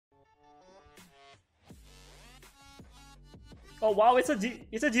Oh wow, it's a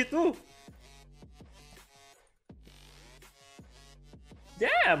G2.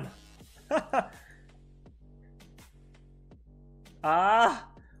 Damn. Ah,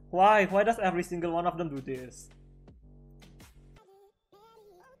 why does every single one of them do this?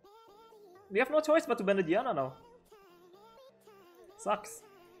 We have no choice but to ban the Diana now. Sucks.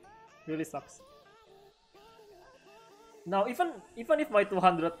 Really sucks. Now even if my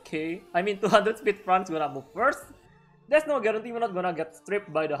 200k, I mean 200 speed front's gonna move first, there's no guarantee we're not gonna get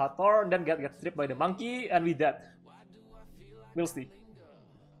stripped by the Hathor, then get stripped by the monkey, and we dead. We'll see.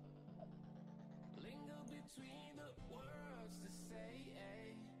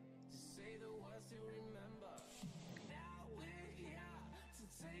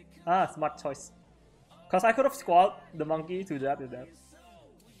 Ah, smart choice. Cause I could have squalled the monkey to that with that.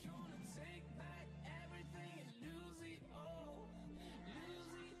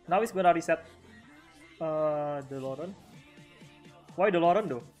 Now he's gonna reset the Loren. Why the Loren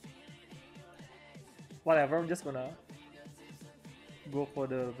though? Whatever, I'm just gonna go for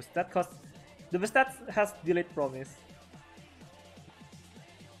the Bestat cause the Bestat has delayed promise.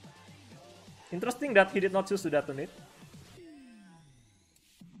 Interesting that he did not choose to detonate.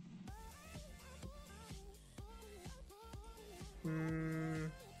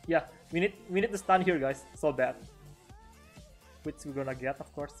 Yeah, we need the stun here, guys. So bad. Which we're gonna get,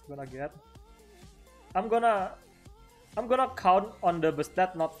 of course. We're gonna get. I'm gonna count on the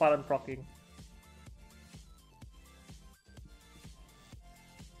Bestat not Fallen proccing.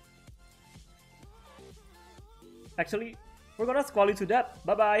 Actually, we're gonna squally to that.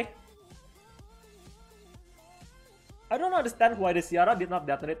 Bye bye. I don't understand why the Ciara did not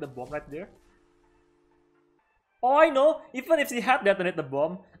detonate the bomb right there. Oh, I know. Even if she had detonated the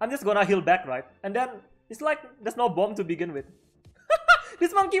bomb, I'm just gonna heal back, right? And then it's like there's no bomb to begin with.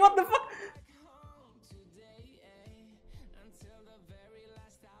 This monkey, what the fuck?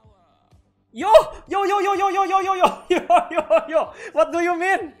 Yo! Yo! Yo! Yo! Yo! Yo! Yo! Yo! Yo! Yo! Yo! Yo! What do you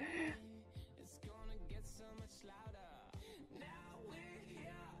mean?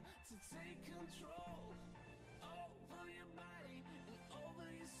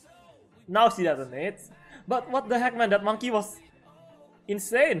 Now she detonates. But what the heck, man? That monkey was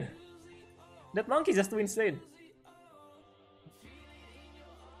insane. That monkey is just too insane.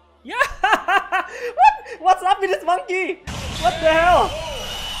 Yeah! What? What's up with this monkey? What the hell?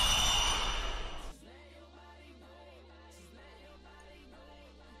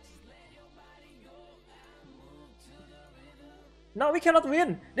 Now we cannot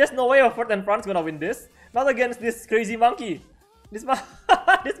win. There's no way of Fort and Fran's gonna win this. Not against this crazy monkey. This monkey.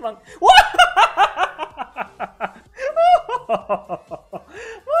 What?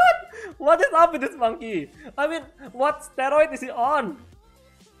 What? What is up with this monkey? I mean, what steroid is he on?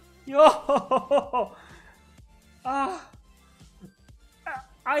 Yo! I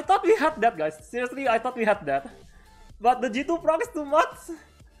thought we had that, guys. Seriously, I thought we had that. But the G2 proc is too much.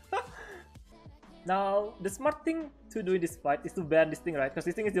 Now, the smart thing to do in this fight is to ban this thing, right? Because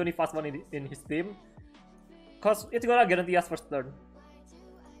this thing is the only fast one in his team. Because it's gonna guarantee us first turn.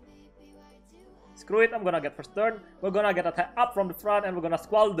 Screw it, I'm gonna get first turn. We're gonna get attack up from the front and we're gonna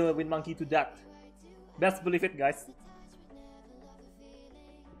squall the Wind Monkey to death. Best believe it, guys.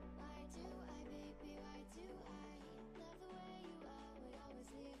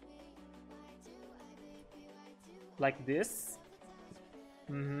 Like this.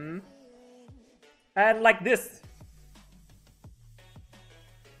 And like this.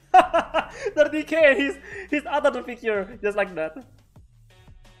 30k and he's out of the picture just like that.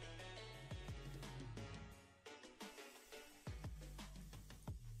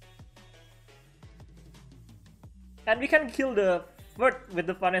 And we can kill the Vert with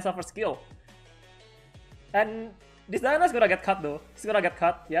the Vanessa for skill. And this Diana's gonna get cut though. She's gonna get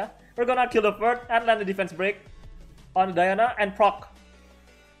cut, yeah. We're gonna kill the Vert and land the defense break on Diana and proc.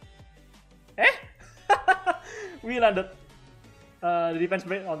 Eh? We landed the defense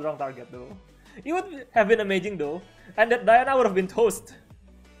break on the wrong target though. It would have been amazing though. And that Diana would have been toast.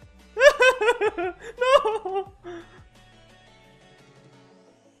 No!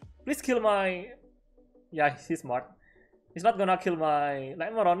 Please kill my... Yeah, he's smart. He's not gonna kill my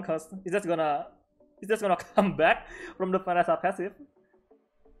Lagmaron because he's just gonna come back from the Vanessa passive.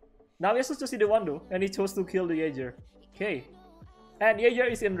 Now he's supposed to see the one though, and he chose to kill the Jaeger. Okay. And Jaeger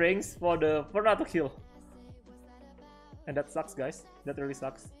is in range for the Verna to kill. And that sucks, guys. That really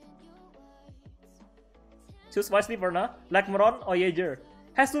sucks. Choose wisely, Verna. Lagmaron or Jaeger.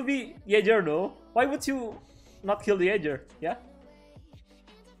 Has to be Jaeger though. Why would you not kill the Jaeger? Yeah?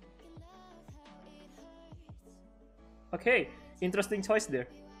 Okay, interesting choice there.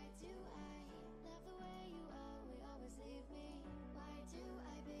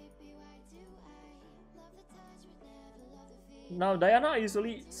 Now Diana is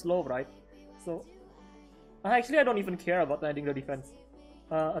usually slow, right? So actually I don't even care about landing the defense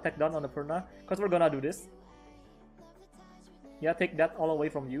attack down on the Perna, because we're gonna do this. Yeah, take that all away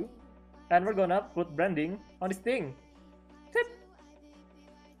from you. And we're gonna put branding on this thing. Tip.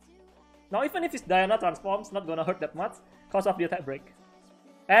 Now even if his Diana transforms, not gonna hurt that much because of the attack break.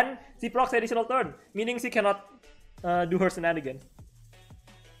 And she procs additional turn, meaning she cannot do her shenanigans.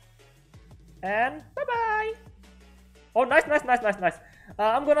 And bye-bye! Oh, nice.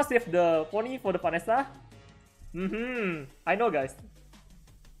 I'm gonna save the pony for the Vanessa. I know, guys.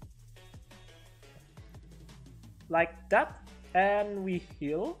 Like that. And we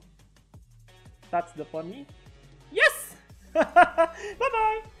heal. That's the pony. Yes!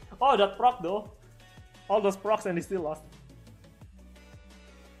 Bye-bye! Oh, that proc though. All those procs and he still lost.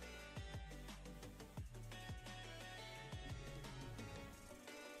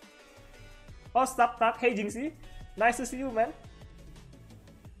 Oh, stop. Hey, Jinxie. Nice to see you, man.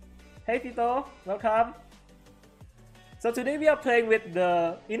 Hey, Tito. Welcome. So today we are playing with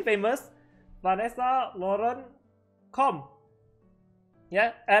the infamous Vanessa, Loren, Com.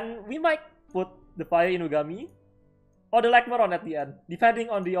 Yeah, and we might put the Fire Inugami or the Lagmaron at the end, depending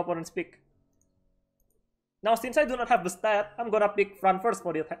on the opponent's pick. Now, since I do not have the stat, I'm gonna pick front first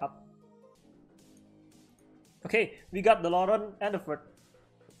for the attack up. Okay, we got the Loren and the Furt.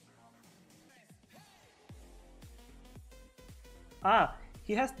 Ah,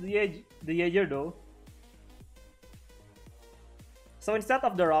 he has the Jaeger though. So instead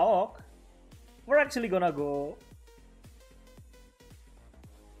of the Raog, we're actually gonna go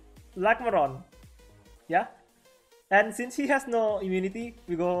Lagmaron. Yeah? And since he has no immunity,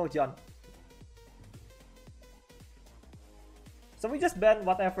 we go John. So we just ban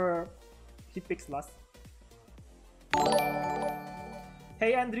whatever he picks last.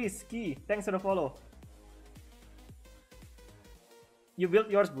 Hey Andres, Key, thanks for the follow. You built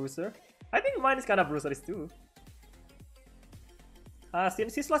yours, Bruiser? I think mine is kinda Bruiserist too.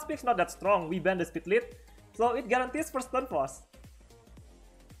 Since his last pick's not that strong, we ban the Speed Lead, so it guarantees first turn for us.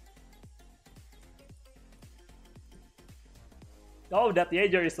 Oh, that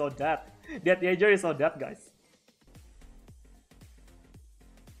Jaeger is so dead. That Jaeger is so dead, guys.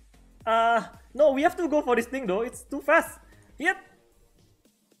 No, we have to go for this thing though, it's too fast. Yep.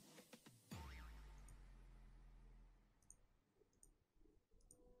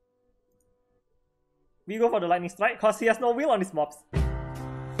 We go for the Lightning Strike because he has no will on his mobs.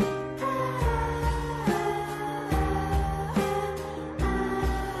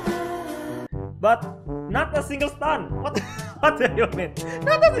 But not a single stun. What? What do you mean?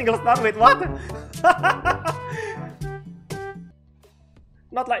 Not a single stun. Wait, what?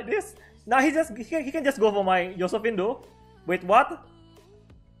 Not like this. Now he can just go for my Josephine though. Wait, what?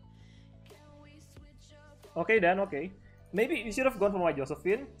 Okay then, okay. Maybe you should have gone for my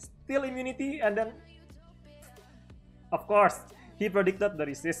Josephine. Steal immunity and then. Of course, he predicted the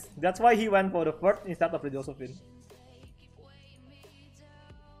resist. That's why he went for the Furt instead of the Josephine.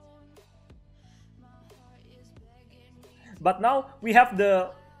 But now we have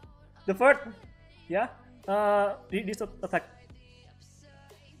the Furt. Yeah. This attack.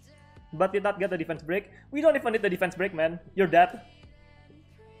 But did not get the defense break. We don't even need the defense break, man. You're dead.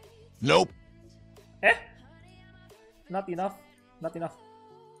 Nope. Eh? Not enough. Not enough.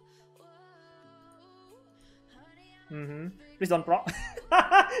 Please don't proc.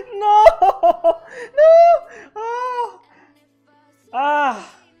 No! No! Oh! Ah!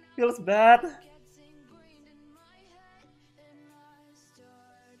 Feels bad.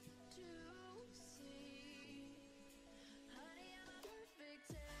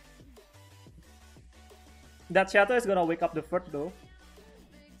 That Shadow is gonna wake up the Furt though.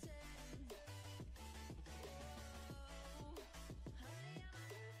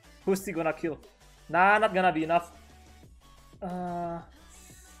 Who's he gonna kill? Nah, not gonna be enough.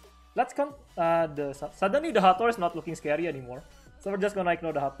 Let's come. Suddenly the Hathor is not looking scary anymore. So we're just gonna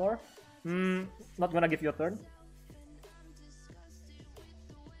ignore the Hathor. Not gonna give you a turn.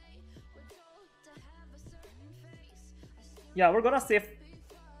 Yeah, we're gonna save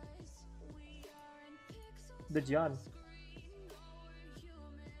the John.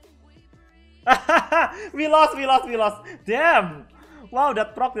 we lost. Damn! Wow,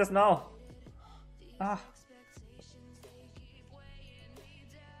 that proc just now.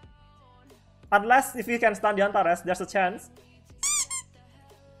 Unless if we can stun the Antares, there's a chance.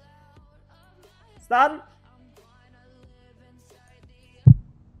 Stun!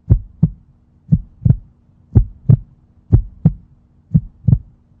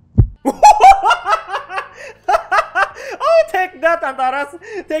 Oh, take that, Antares!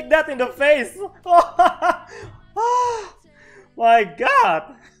 Take that in the face! My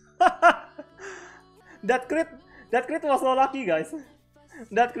god! that crit was so lucky, guys.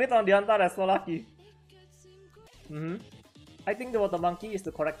 That crit on the Antara is so lucky. I think the water monkey is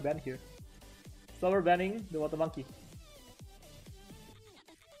the correct ban here. So we're banning the water monkey.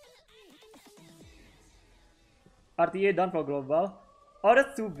 RTA done for global. Oh,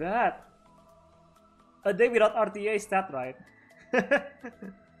 that's too bad. A day without RTA is that right?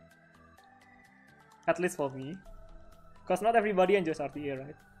 At least for me. Because not everybody enjoys RTA,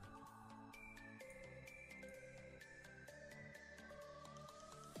 right?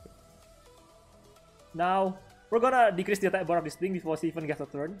 Now, we're gonna decrease the attack bar of this thing before she even gets a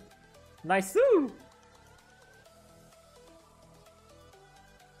turn. Nice! -oo!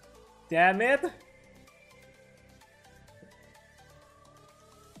 Damn it!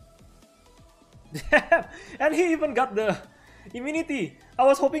 Damn! And he even got the immunity! I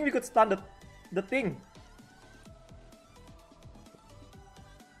was hoping we could stun the thing.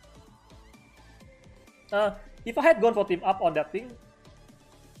 If I had gone for team up on that thing,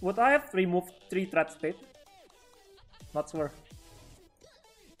 would I have removed 3 threat state? Not sure.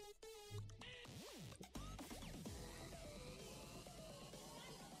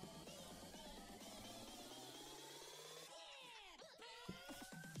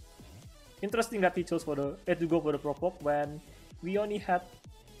 Interesting that he chose for to go for the prop when we only had.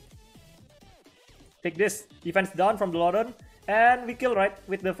 Take this defense down from the Loren, and we kill right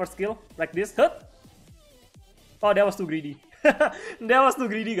with the first skill like this. Hut. Oh, that was too greedy. That was too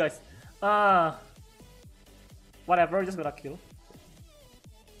greedy, guys. Whatever, just gonna kill.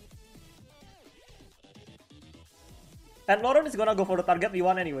 And Loren is gonna go for the target we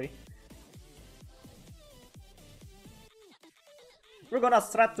want anyway. We're gonna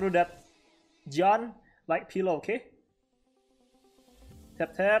strut through that John like pillow, okay?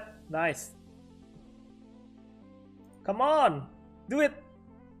 Tap tap, nice. Come on, do it.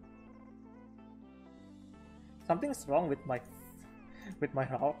 Something's wrong with my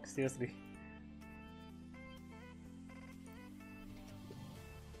Raog, seriously.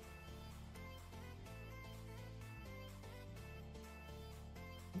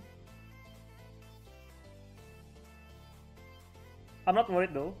 I'm not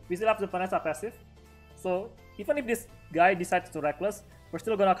worried though. We still have the Vanessa passive. So even if this guy decides to reckless, we're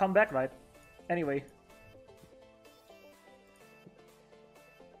still gonna come back, right? Anyway.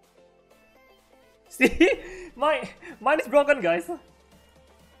 See? Mine is broken, guys.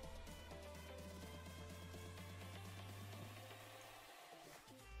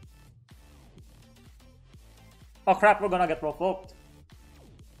 Oh crap, we're gonna get provoked.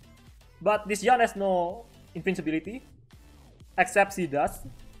 But this Jan has no invincibility. Except he does.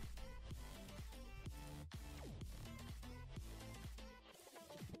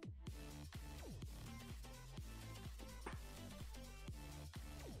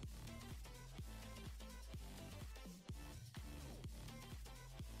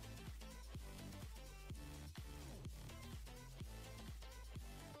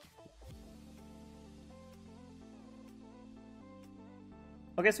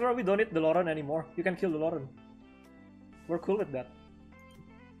 Okay, so we don't need the Loren anymore. You can kill the Loren. We're cool with that.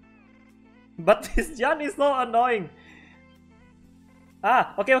 But this Jan is so annoying.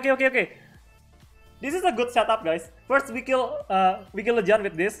 Okay. This is a good setup, guys. First we kill the Jan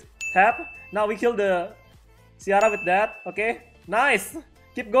with this tap. Now we kill the Ciara with that. Okay, nice.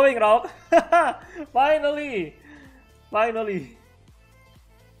 Keep going, Raog. Finally.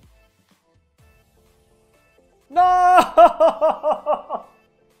 No.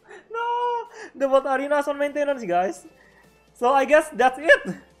 No, the bot arena is on maintenance, guys. So I guess that's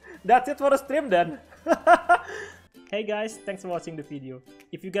it. That's it for the stream then. Hey guys, thanks for watching the video.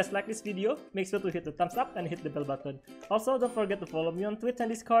 If you guys like this video, make sure to hit the thumbs up and hit the bell button. Also, don't forget to follow me on Twitch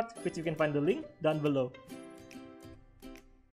and Discord, which you can find the link down below.